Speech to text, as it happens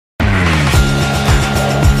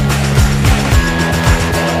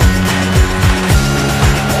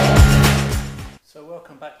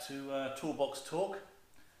to Toolbox Talk.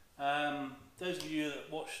 Those of you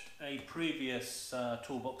that watched a previous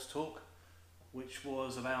Toolbox Talk, which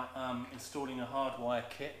was about installing a hardwire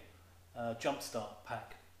kit, jumpstart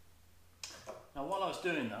pack. Now while I was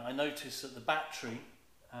doing that, I noticed that the battery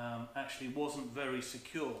actually wasn't very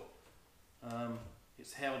secure.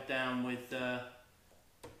 It's held down with a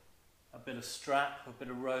bit of strap, a bit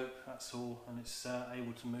of rope, that's all, and it's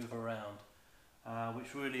able to move around,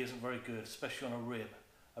 which really isn't very good, especially on a rib.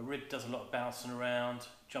 A rib does a lot of bouncing around,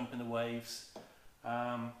 jumping the waves,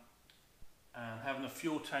 and having a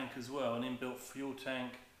fuel tank as well, an inbuilt fuel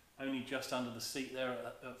tank only just under the seat there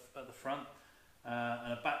at the front,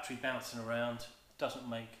 and a battery bouncing around doesn't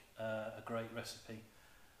make a great recipe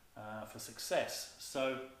for success.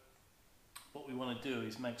 So what we want to do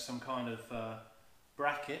is make some kind of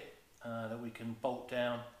bracket that we can bolt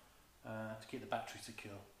down to keep the battery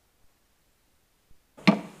secure.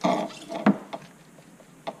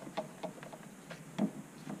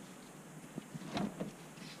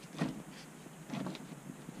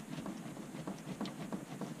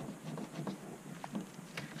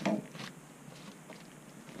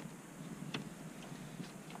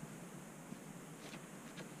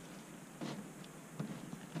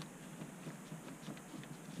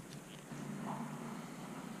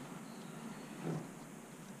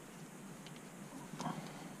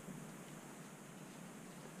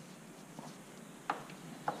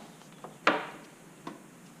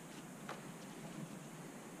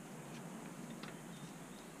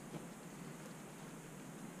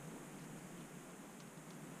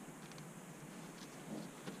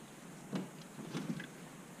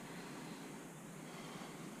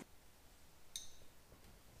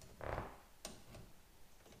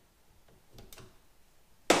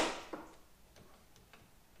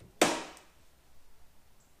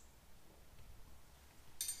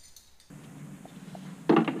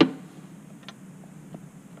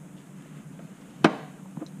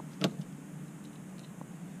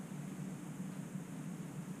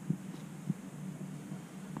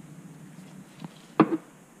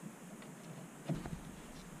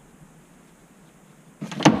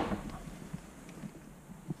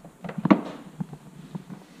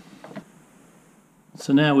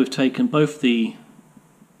 So now we've taken both the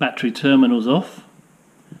battery terminals off,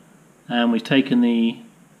 and we've taken the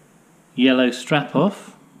yellow strap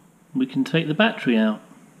off. We can take the battery out.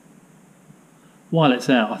 While it's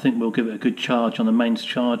out, I think we'll give it a good charge on the mains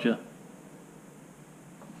charger.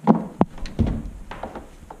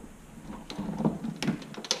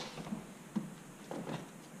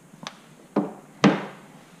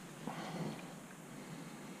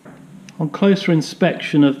 On closer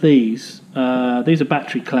inspection of these are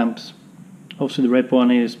battery clamps. Obviously the red one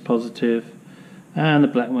is positive and the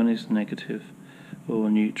black one is negative or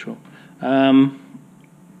neutral.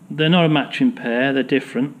 They're not a matching pair, they're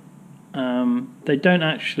different. They don't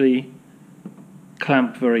actually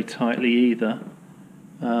clamp very tightly either.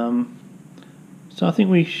 So I think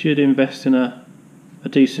we should invest in a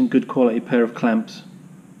decent, good quality pair of clamps.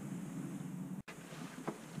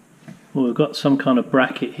 Well, we've got some kind of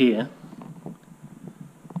bracket here.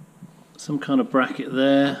 Some kind of bracket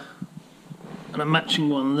there, and a matching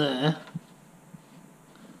one there,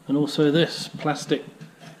 and also this plastic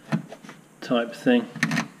type thing.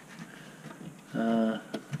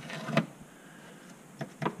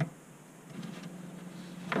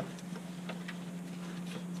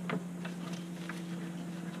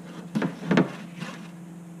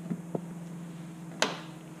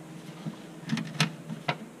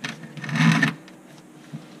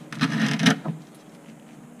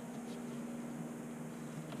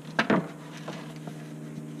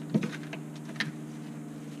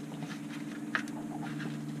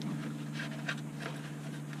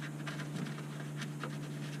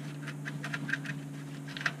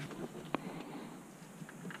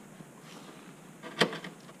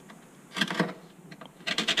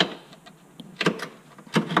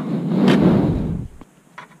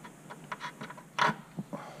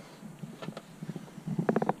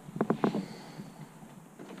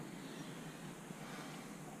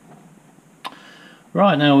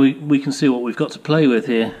 Right, now we can see what we've got to play with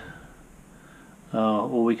here,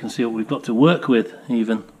 or we can see what we've got to work with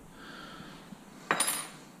even. I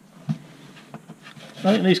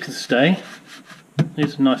think these can stay.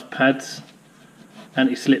 These are nice pads,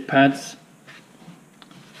 anti-slip pads.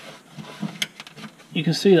 You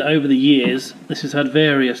can see that over the years this has had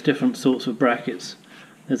various different sorts of brackets.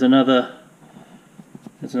 There's another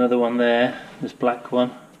one there, this black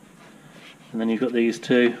one, and then you've got these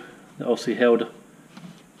two that obviously held.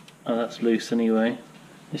 Oh, that's loose anyway.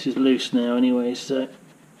 This is loose now anyway, so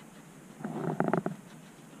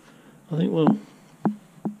I think we'll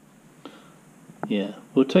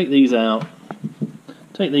take these out.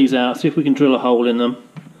 See if we can drill a hole in them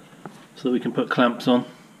so that we can put clamps on.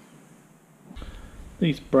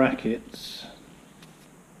 These brackets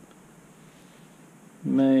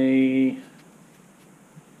may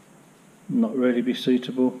not really be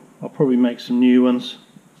suitable. I'll probably make some new ones.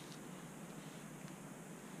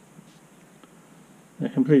 They're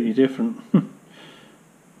completely different.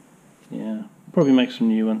 Yeah, probably make some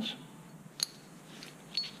new ones.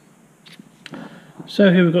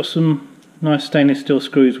 So here we've got some nice stainless steel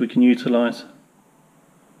screws we can utilise.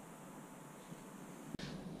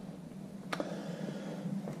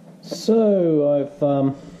 So I've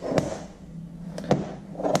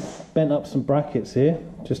bent up some brackets here,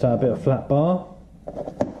 just out a bit of flat bar,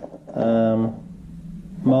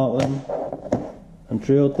 marked them and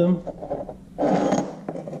drilled them,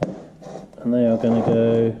 and they are going to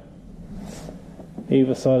go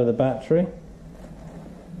either side of the battery.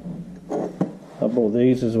 I bought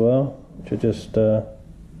these as well, which are just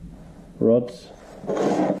rods.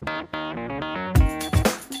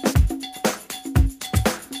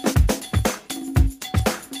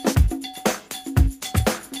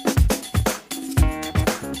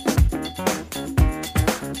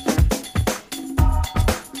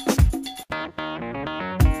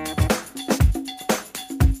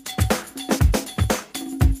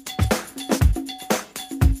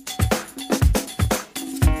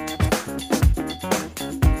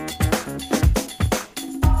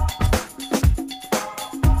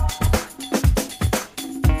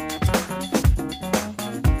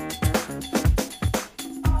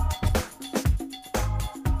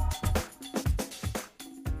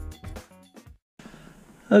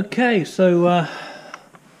 Okay, so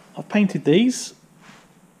I've painted these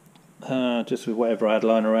just with whatever I had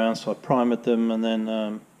lying around, so I primed them and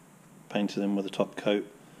then painted them with a top coat.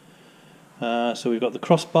 So we've got the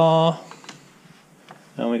crossbar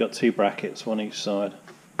and we've got two brackets, one each side.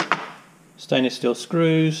 Stainless steel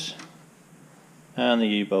screws and the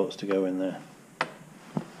U-bolts to go in there.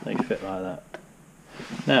 They fit like that.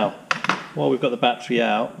 Now, while we've got the battery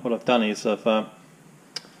out, what I've done is I've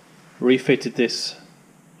refitted this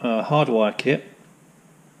hardwire kit,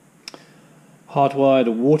 hardwired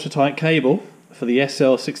a watertight cable for the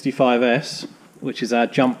SL65S, which is our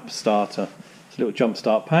jump starter. It's a little jump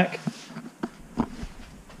start pack,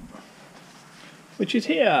 which is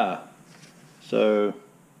here. So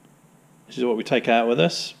this is what we take out with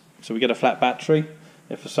us. So we get a flat battery.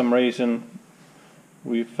 If for some reason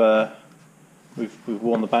we've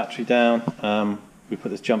worn the battery down, we put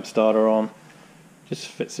this jump starter on. Just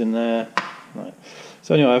fits in there. Right.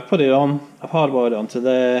 So anyway, I've put it on, I've hardwired it onto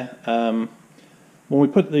there. When we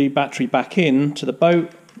put the battery back in to the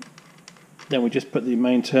boat, then we just put the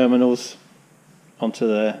main terminals onto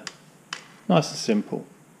there. Nice and simple.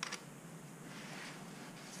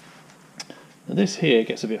 Now this here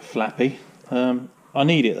gets a bit flappy. I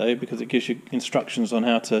need it though because it gives you instructions on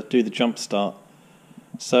how to do the jump start.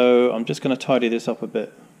 So I'm just going to tidy this up a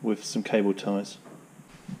bit with some cable ties.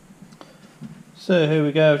 So here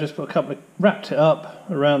we go, I've just put wrapped it up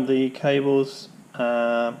around the cables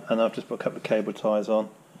and I've just put a couple of cable ties on.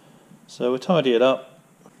 So we'll tidy it up.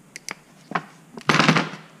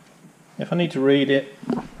 If I need to read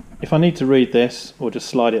this, we'll just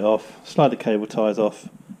slide it off, slide the cable ties off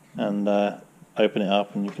and open it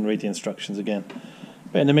up and you can read the instructions again.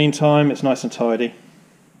 But in the meantime, it's nice and tidy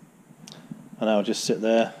and I'll just sit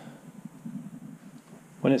there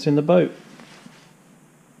when it's in the boat.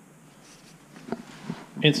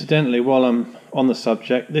 Incidentally, while I'm on the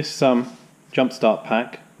subject, this jump start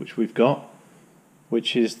pack which we've got,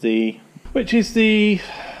 which is the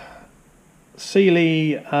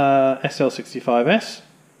Sealy SL65S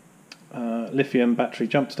lithium battery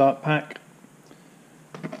jump start pack,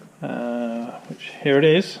 which here it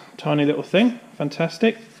is, tiny little thing,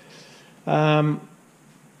 fantastic. One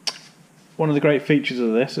of the great features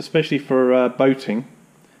of this, especially for boating,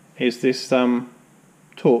 is this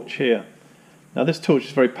torch here. Now this torch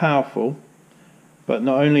is very powerful, but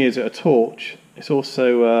not only is it a torch, it's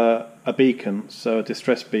also a beacon, so a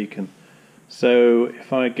distress beacon. So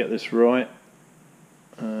if I get this right,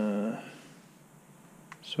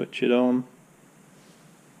 switch it on,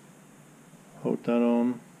 hold that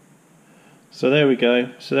on. So there we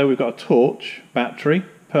go. So there we've got a torch battery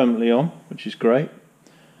permanently on, which is great.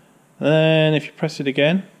 Then if you press it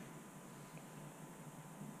again,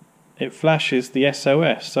 it flashes the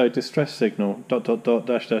SOS, so distress signal, ... That's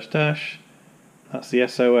the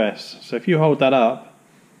SOS. So if you hold that up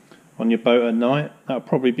on your boat at night, that'll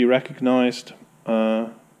probably be recognised by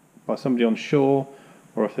somebody on shore,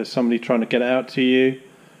 or if there's somebody trying to get out to you.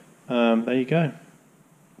 There you go.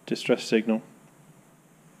 Distress signal.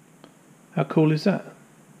 How cool is that?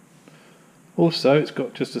 Also, it's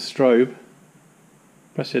got just a strobe.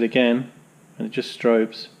 Press it again and it just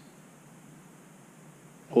strobes.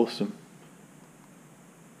 Awesome.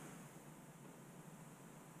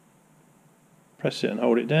 Press it and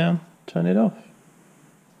hold it down, turn it off.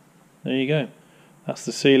 There you go. That's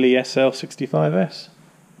the Sealy SL65S.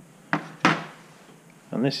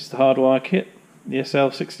 And this is the hardwire kit, the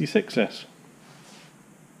SL66S.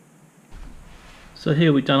 So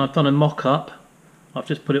here I've done a mock-up. I've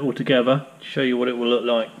just put it all together to show you what it will look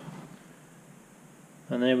like.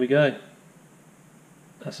 And there we go.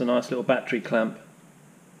 That's a nice little battery clamp.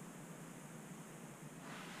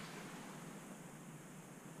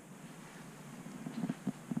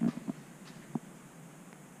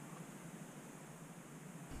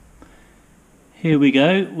 Here we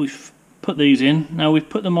go. We've put these in. Now we've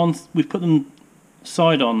put them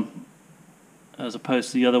side on, as opposed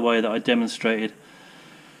to the other way that I demonstrated.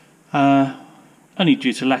 Only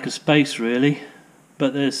due to lack of space, really.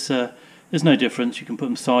 But there's no difference. You can put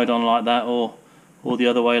them side on like that, or the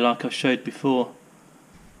other way, like I showed before.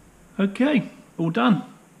 Okay, all done.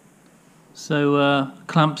 So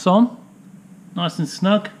clamps on, nice and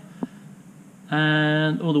snug,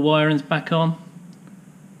 and all the wiring's back on.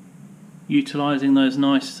 Utilising those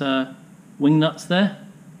nice wing nuts there.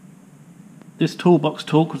 This Toolbox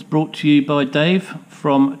talk was brought to you by Dave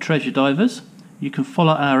from Treasure Divers. You can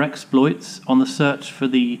follow our exploits on the search for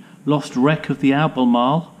the lost wreck of the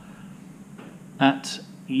Albemarle at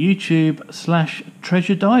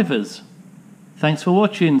YouTube/Treasure Divers. Thanks for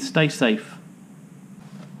watching, stay safe.